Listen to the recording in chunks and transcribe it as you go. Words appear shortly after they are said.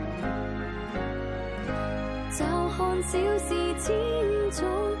就看小事千種，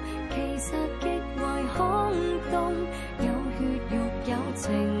其實極為空洞。有血肉有情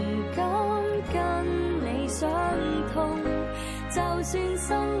感，跟你相通。就算生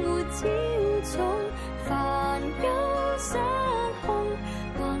活超重，煩憂失控，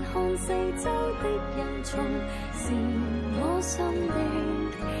還看四周的人叢，是我心的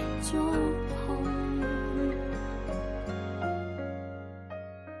觸碰。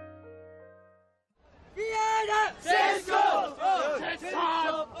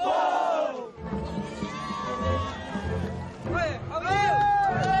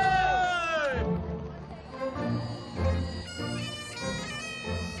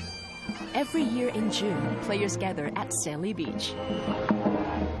Every year in June, players gather at Stanley Beach.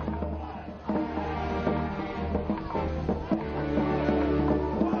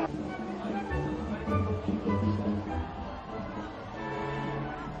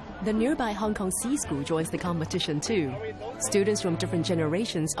 The nearby Hong Kong C School joins the competition too. Students from different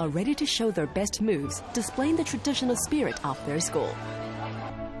generations are ready to show their best moves, displaying the traditional spirit of their school.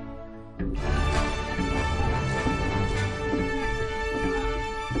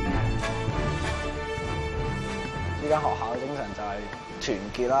 呢間學校嘅精神就係團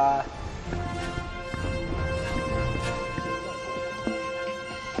結啦。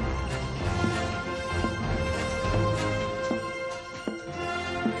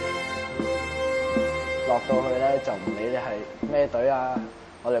落到去咧就唔理你係咩隊啊，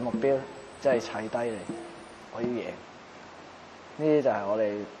我哋目標即係砌低你，我要贏。呢啲就係我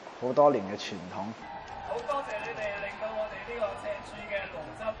哋好多年嘅傳統。好多謝你哋令到我哋呢個赤柱嘅龍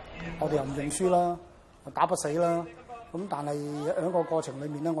舟。我哋又唔認輸啦，打不死啦。咁但係喺個過程裏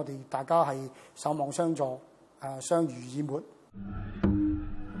面咧，我哋大家係守望相助，相濡以沫。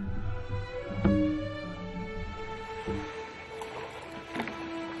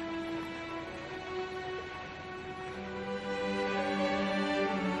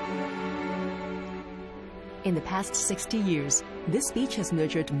In the past 60 years, this beach has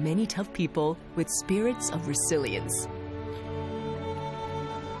nurtured many tough people with spirits of resilience.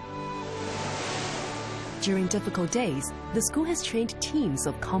 During difficult days, the school has trained teams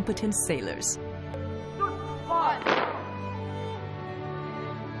of competent sailors.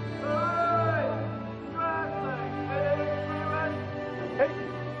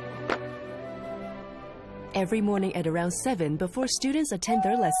 Every morning at around 7, before students attend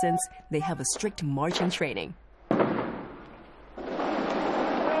their lessons, they have a strict marching training.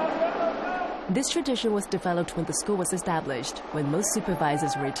 This tradition was developed when the school was established, when most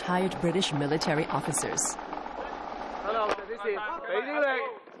supervisors were retired British military officers.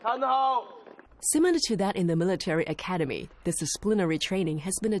 Similar to that in the military academy, this disciplinary training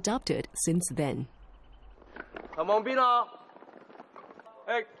has been adopted since then.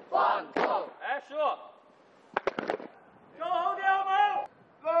 Sure.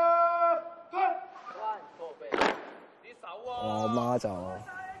 我媽就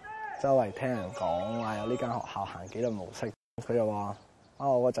周圍聽人講話有呢間學校行紀律模式，佢就話：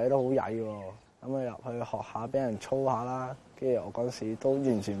我個仔都好曳喎，咁佢入去學下俾人操下啦。跟住我嗰陣時都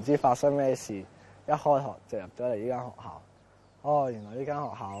完全唔知發生咩事，一開學就入咗嚟呢間學校。原來呢間學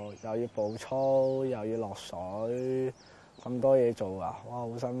校又要步操，又要落水，咁多嘢做啊！哇，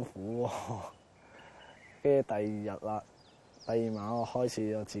好辛苦喎。跟住第二日啦，第二晚我開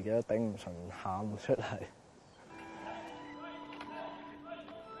始我自己都頂唔順，喊出嚟。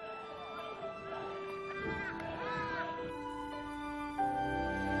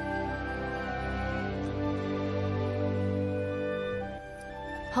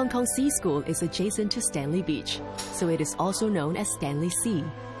Hong Kong Sea School is adjacent to Stanley Beach, so it is also known as Stanley Sea,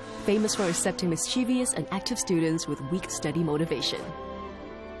 famous for accepting mischievous and active students with weak study motivation.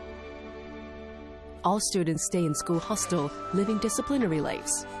 All students stay in school hostel, living disciplinary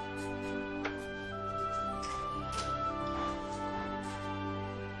lives.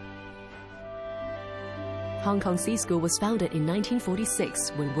 Hong Kong Sea School was founded in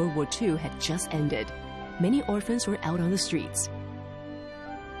 1946 when World War II had just ended. Many orphans were out on the streets.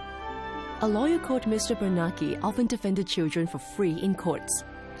 A lawyer called Mr. Bernanke often defended children for free in courts.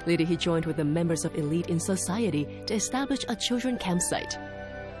 Later, he joined with the members of elite in society to establish a children campsite.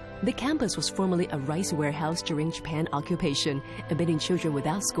 The campus was formerly a rice warehouse during Japan occupation, admitting children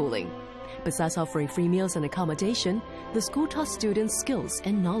without schooling. Besides offering free meals and accommodation, the school taught students skills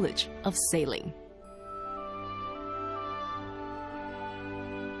and knowledge of sailing.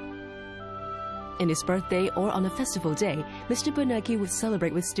 In his birthday or on a festival day, Mr. Bernanke would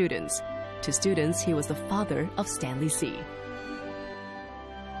celebrate with students. To students, he was the father of Stanley Sea.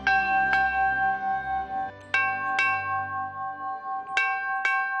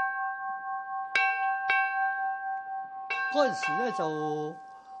 嗰陣時咧就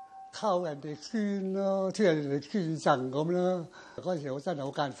靠人哋捐咯，即係人哋捐贈咁啦。嗰陣時我真係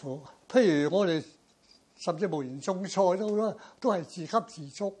好艱苦。譬如我哋甚至無連種菜都係自給自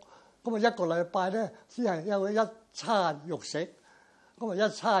足。咁啊一個禮拜咧先係有一餐肉食，咁啊一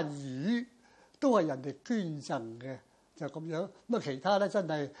餐魚都係人哋捐贈嘅，就咁樣。咁啊其他咧真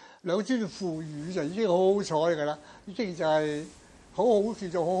係兩尊腐乳就已經好好彩㗎啦，已經就係好好叫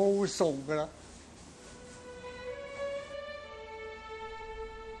做好好送㗎啦。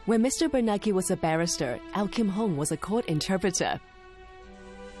When Mr. Bernanke was a barrister, Ao Kim Hong was a court interpreter.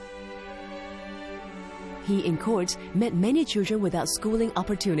 He, in court, met many children without schooling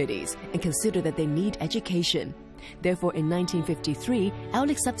opportunities and considered that they need education. Therefore, in 1953, Ao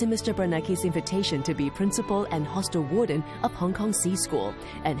accepted Mr. Bernanke's invitation to be principal and hostel warden of Hong Kong Sea School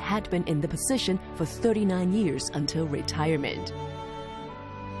and had been in the position for 39 years until retirement.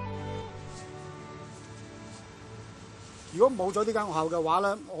 如果冇咗呢間學校嘅話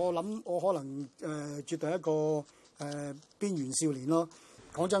咧，我諗我可能絕對係一個邊緣少年咯。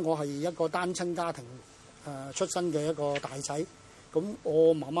講真，我係一個單親家庭出身嘅一個大仔。咁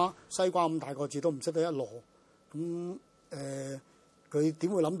我媽媽西瓜咁大個字都唔識得一籮。咁佢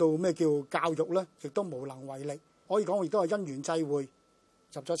點會諗到咩叫教育咧？亦都無能為力。可以講，我亦都係因緣際會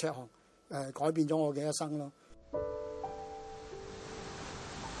入咗赤行，改變咗我嘅一生咯。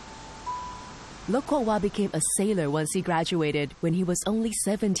Lo Kwok Wah became a sailor once he graduated when he was only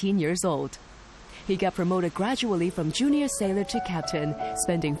 17 years old. He got promoted gradually from junior sailor to captain,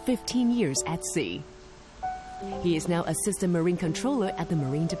 spending 15 years at sea. He is now assistant marine controller at the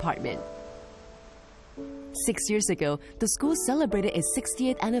Marine Department. 6 years ago, the school celebrated its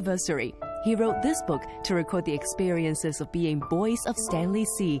 60th anniversary. He wrote this book to record the experiences of being boys of Stanley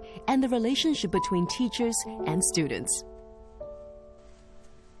Sea and the relationship between teachers and students.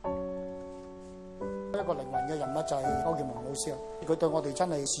 一個靈魂嘅人物就係歐健文老師啊！佢對我哋真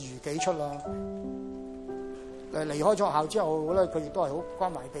係視如己出啦。離開咗學校之後咧，佢亦都係好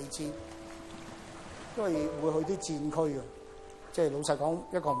關懷備至，因為會去啲戰區嘅，即係老實講，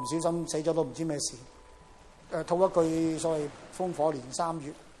一個唔小心死咗都唔知咩事。套一句所謂烽火連三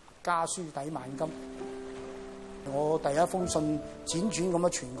月，家書抵萬金。我第一封信輾轉咁樣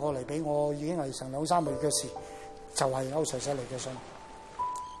傳過嚟俾我，已經係成2、3個月嘅事，就係歐 Sir 寫嚟嘅信。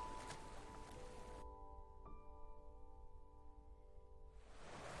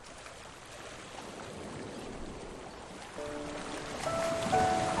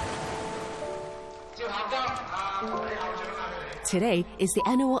Today is the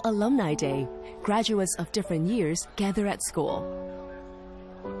annual Alumni Day. Graduates of different years gather at school.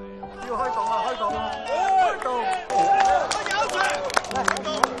 要開動啊！開動啊！開動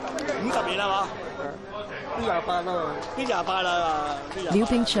！50年啦嘛？邊28啦？邊28啦？Liu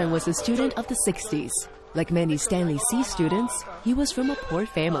Pingchen was a student of the 60s. Like many Stanley Sea students, he was from a poor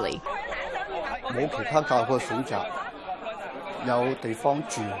family. 冇其他教育嘅選擇，有地方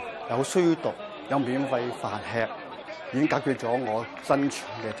住，有書讀，有免費飯吃。已經解決咗我生存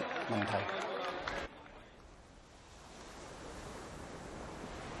嘅問題。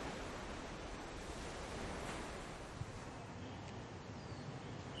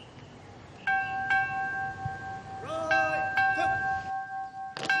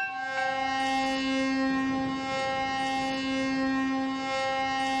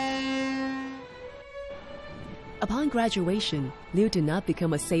Upon graduation, Liu did not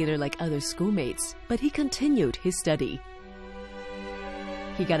become a sailor like other schoolmates, but he continued his study.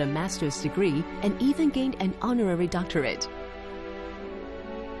 He got a master's degree and even gained an honorary doctorate.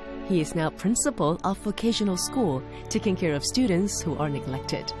 He is now principal of vocational school, taking care of students who are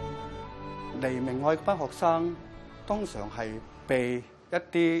neglected. 黎明愛班學生通常係被一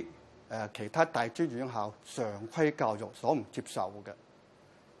啲其他大專院校常規教育所唔接受嘅。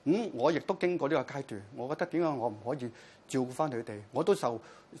我亦都經過呢個階段，我覺得點解我唔可以照顧翻佢哋？我都受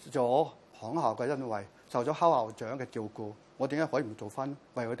咗行校嘅恩惠，受咗校校長嘅照顧，我點解可以唔做翻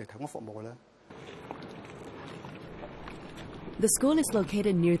為佢哋提供服務呢？ The school is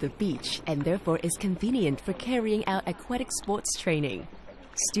located near the beach and therefore is convenient for carrying out aquatic sports training.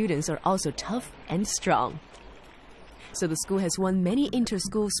 Students are also tough and strong. So the school has won many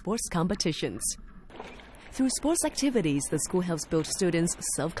inter-school sports competitions. Through sports activities, the school helps build students'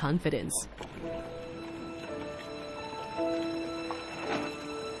 self-confidence.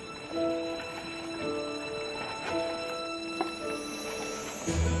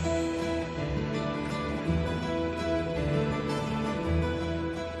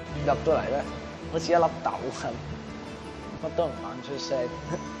入到嚟咧，好似一粒豆咁，乜都唔肯出聲，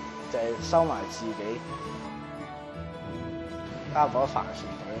就係收埋自己。加入咗帆船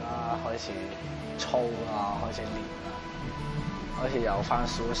隊啦，開始操啊，開始練啊，開始有翻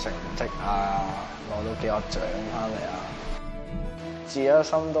少少成績啊，攞到幾個獎翻嚟啊，自己個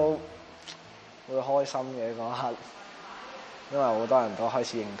心都會開心嘅嗰刻，因為好多人都開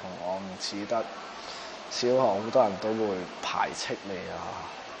始認同我，唔似得小學好多人都會排斥你啊，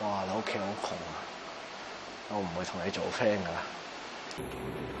哇！你屋企好窮啊，我唔會同你做 friend 噶啦。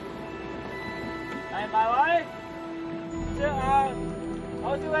嚟埋位，隻眼，攞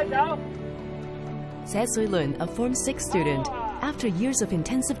小位走。Ze Suilun, a Form 6 student, after years of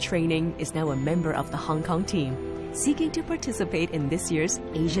intensive training, is now a member of the Hong Kong team, seeking to participate in this year's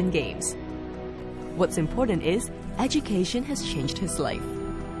Asian Games. What's important is education has changed his life.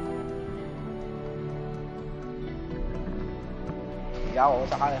 而家我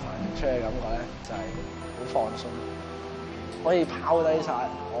揸起帆船出去嘅感覺咧，就係好放鬆，可以拋低晒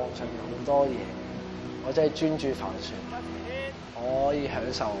網上好多嘢，我真係專注帆船，我可以享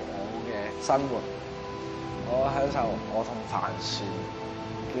受我嘅生活，我享受我同帆船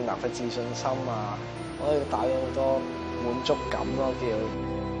建立嘅自信心啊，我可以帶到好多滿足感咯，叫。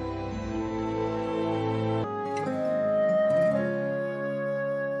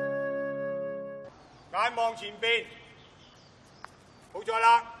眼望前邊。好咗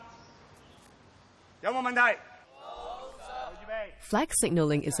啦，有冇問題？ Flag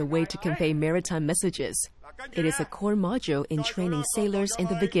signaling is a way to convey maritime messages. It is a core module in training sailors in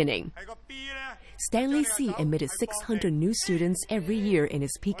the beginning. Stanley C admitted 600 new students every year in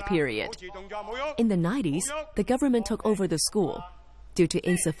its peak period. In the 90s, the government took over the school. Due to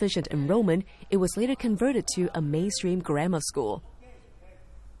insufficient enrollment, it was later converted to a mainstream grammar school.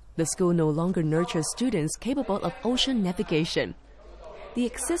 The school no longer nurtures students capable of ocean navigation. The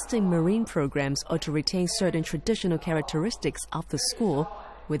existing marine programs are to retain certain traditional characteristics of the school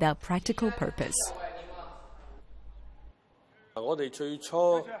without practical purpose. 我哋最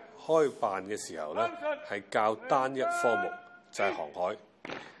初開辦嘅時候咧，係教單一科目，就係航海。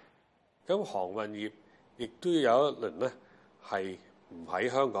咁航運業亦都有一輪咧係唔喺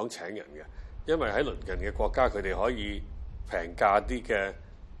香港請人嘅，因為喺鄰近嘅國家佢哋可以平價啲嘅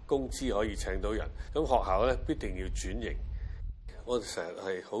工資可以請到人。咁學校咧必定要轉型。我哋成日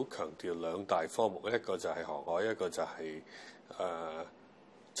係好強調兩大科目，一個就係航海，一個就係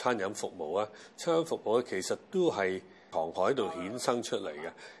餐飲服務啊。餐飲服務咧其實都係航海度衍生出嚟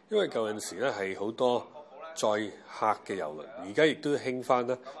嘅，因為舊陣時咧係好多載客嘅郵輪，而家亦都興翻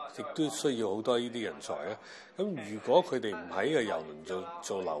啦，亦都需要好多呢啲人才啊。咁如果佢哋唔喺個郵輪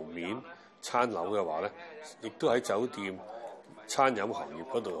做樓面餐樓嘅話咧，亦都喺酒店餐飲行業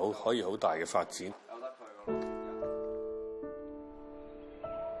嗰度可以好大嘅發展。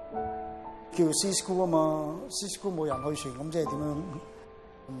叫 C School 啊嘛 ，C School 冇人去船，咁即係點樣？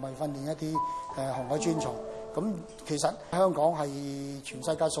唔係訓練一啲航海專才。咁其實香港係全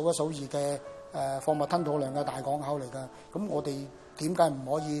世界數一數二嘅貨物吞吐量嘅大港口嚟㗎。咁我哋點解唔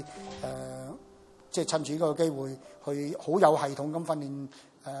可以即係趁住呢個機會去好有系統咁訓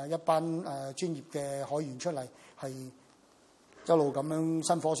練一班專業嘅海員出嚟，係一路咁樣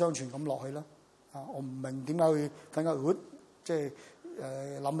薪火相傳咁落去啦。啊，我唔明點解會更加即係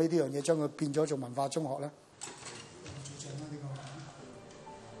諗起呢樣嘢，將佢變咗做文化中學咧。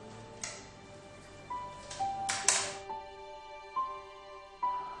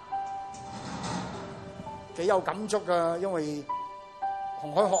幾有感觸㗎，因為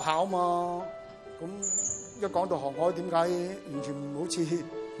航海學校啊嘛，咁一講到航海，點解完全好似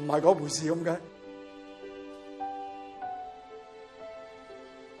唔係嗰回事咁嘅？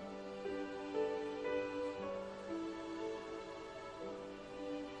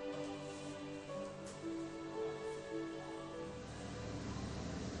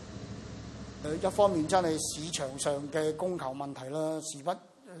一方面真係市場上嘅供求問題啦，時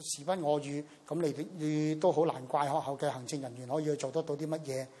不我與，咁你都好難怪學校嘅行政人員可以去做得到啲乜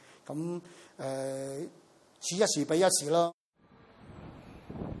嘢，咁此一時彼一時啦。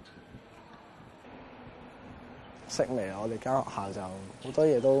式微啊！我哋間學校就好多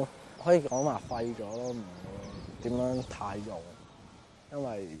嘢都可以講話廢咗咯，唔會點樣太用，因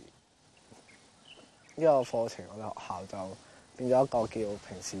為呢個課程我哋學校就變咗一個叫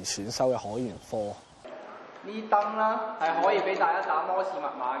平時選修嘅海員科。呢燈啦係可以俾大家打摩斯密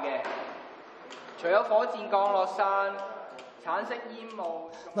碼嘅，除咗火箭降落傘、橙色煙霧。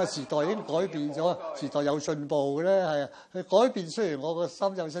咁時代已經改變咗，時代有進步嘅咧，係佢改變。雖然我個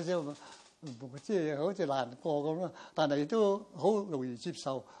心有少少即係好似難過咁啦，但係都好容易接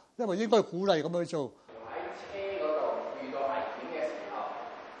受，因為應該鼓勵咁去做。喺車嗰度遇到危險嘅時候，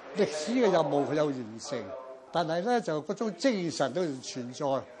歷史嘅任務佢有完成，但係咧就嗰種精神都存在。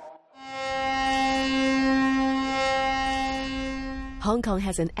Hong Kong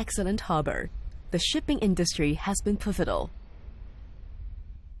has an excellent harbor. The shipping industry has been pivotal.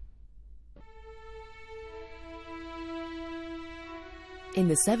 In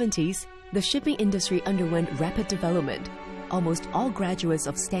the 70s, the shipping industry underwent rapid development. Almost all graduates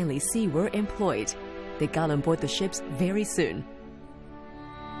of Stanley C were employed. They got on board the ships very soon.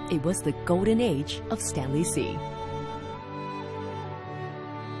 It was the golden age of Stanley C.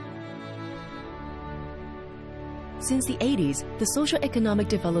 Since the 80s, the socio-economic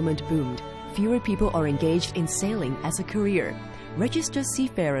development boomed. Fewer people are engaged in sailing as a career. Registered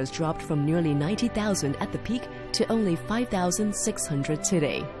seafarers dropped from nearly 90,000 at the peak to only 5,600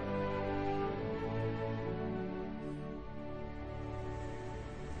 today.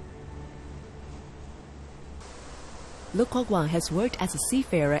 Lu Kok Wang has worked as a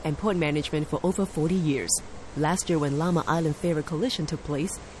seafarer and port management for over 40 years. Last year when Lamma Island ferry collision took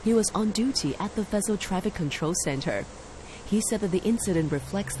place, he was on duty at the Vessel Traffic Control Center. He said that the incident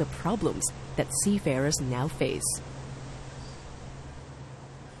reflects the problems that seafarers now face.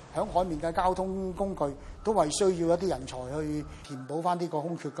 響海面嘅交通工具都係需要一啲人才去填補翻呢個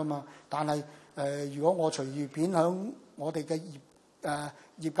空缺㗎嘛。但係如果我隨便響我哋嘅業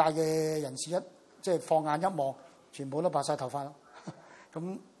界嘅人士即係放眼一望，全部都白晒頭髮啦，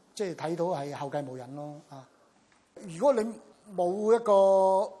咁即係睇到係後繼無人咯啊！如果你冇一個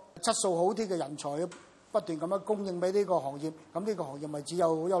質素好啲嘅人才不斷咁樣供應俾呢個行業，咁呢個行業咪只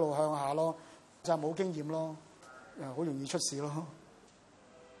有一路向下咯，就係冇經驗咯，好容易出事咯。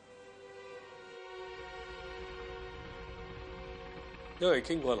因為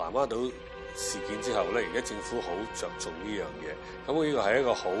經過南丫島事件之後咧，而家政府好着重呢樣嘢，咁呢個係一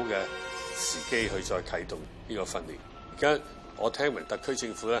個好嘅時機去再啟動呢個訓練。而家我聽聞特區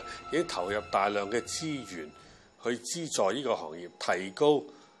政府咧已經投入大量嘅資源去資助呢個行業，提高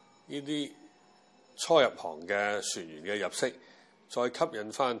呢啲初入行嘅船員嘅入息，再吸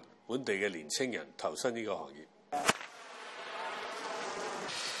引翻本地嘅年青人投身呢個行業。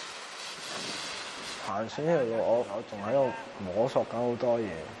行船呢條路我仲喺度摸索緊好多嘢，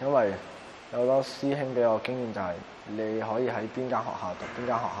因為有好多師兄俾我經驗就係你可以喺邊間學校讀，邊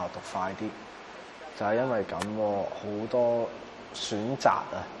間學校讀快啲，就係因為咁好多選擇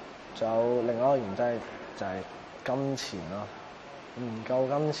啊。仲有另一個原因就係金錢咯，唔夠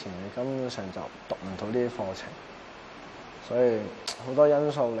金錢你根本上就讀唔到呢啲課程，所以好多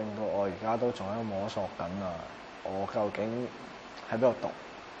因素令到我而家都仲喺度摸索緊啊！我究竟喺邊度讀？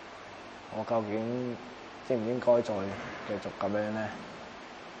我究竟應唔應該再繼續咁樣咧？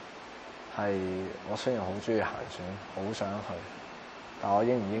係我雖然好中意行船，好想去，但我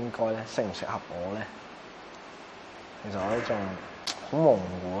應唔應該咧？適唔適合我咧？其實我都仲好模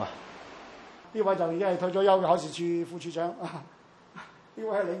糊啊！呢位就已經係退咗休嘅海事處副處長啊！呢位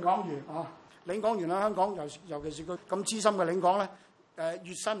係領港員啊！領港員喺香港，尤其是佢咁資深嘅領港咧，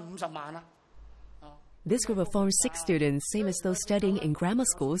月薪50萬啊！ This group of Form 6 students, same as those studying in grammar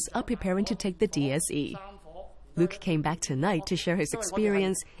schools, are preparing to take the DSE. Luke came back tonight to share his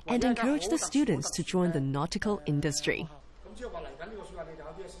experience and encourage the students to join the nautical industry.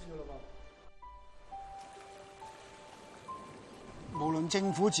 無論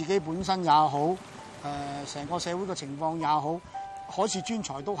政府自己本身也好，成個社會嘅情況也好，海事專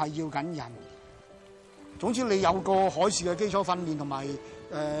才都係要緊人。總之你有個海事嘅基礎訓練同埋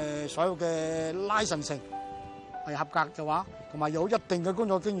所有嘅 license 係合格嘅話，同埋有一定嘅工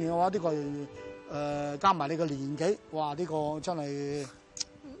作經驗嘅話，呢個加埋你嘅年紀，哇！呢個真係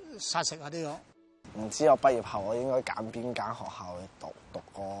殺食啊！呢個唔知我畢業後我應該揀邊間學校去讀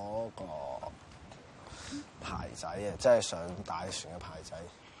嗰個牌仔啊，即係上大船嘅牌仔。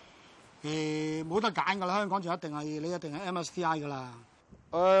冇得揀㗎啦，香港就一定係 MSTI 㗎啦。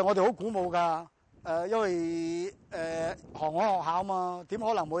我哋好鼓舞㗎。因為航海學校嘛，點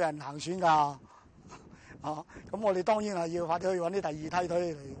可能冇人行船㗎？啊，咁我哋當然係要快啲去揾啲第二梯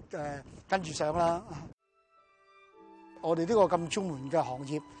隊嚟跟住上啦。我哋呢個咁專門嘅行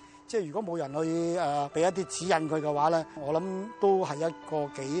業，即係如果冇人去俾一啲指引佢嘅話咧，我諗都係一個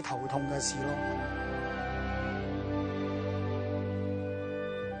幾頭痛嘅事咯。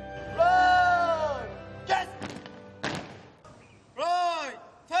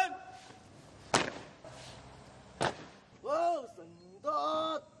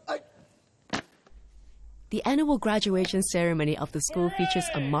The annual graduation ceremony of the school features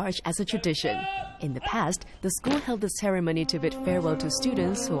a march as a tradition. In the past, the school held the ceremony to bid farewell to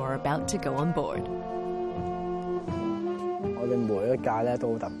students who are about to go on board. 我哋每一屆咧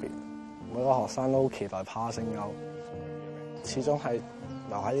都好特別，每個學生都好期待 passing out， 始終係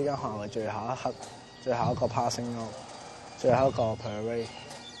留喺呢間學校嘅最後一刻，最後一個 passing out， 最後一個 parade。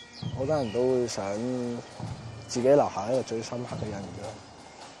好多人都會想自己留下一個最深刻嘅印象。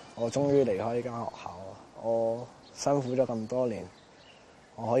我終於離開呢間學校，我辛苦咗咁多年，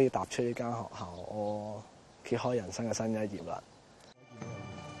我可以踏出呢間學校，我揭開人生嘅新一頁啦。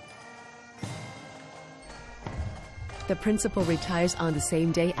The principal retires on the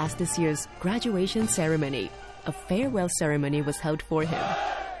same day as this year's graduation ceremony. A farewell ceremony was held for him.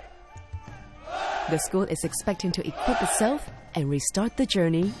 The school is expecting to equip itself and restart the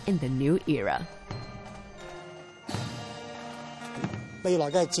journey in the new era. 未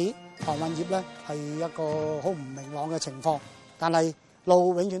來嘅日子，航運業咧係一個好唔明朗嘅情況，但係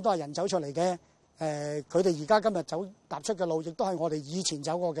路永遠都係人走出嚟嘅。佢哋而家今日踏出嘅路，亦都係我哋以前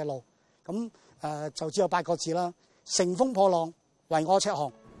走過嘅路。咁就只有8個字啦：乘風破浪，為我赤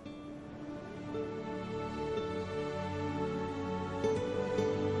航。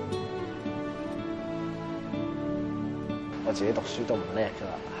我自己讀書都唔叻㗎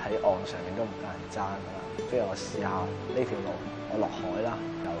啦，喺岸上面都唔夠人爭㗎啦。不如我試下呢條路，我落海啦，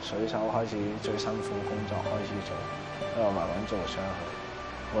由水手開始最辛苦嘅工作開始做，因為我慢慢做上去。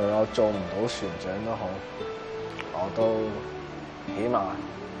無論我做唔到船長都好，我都起碼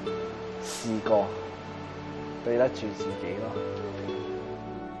試過對得住自己咯。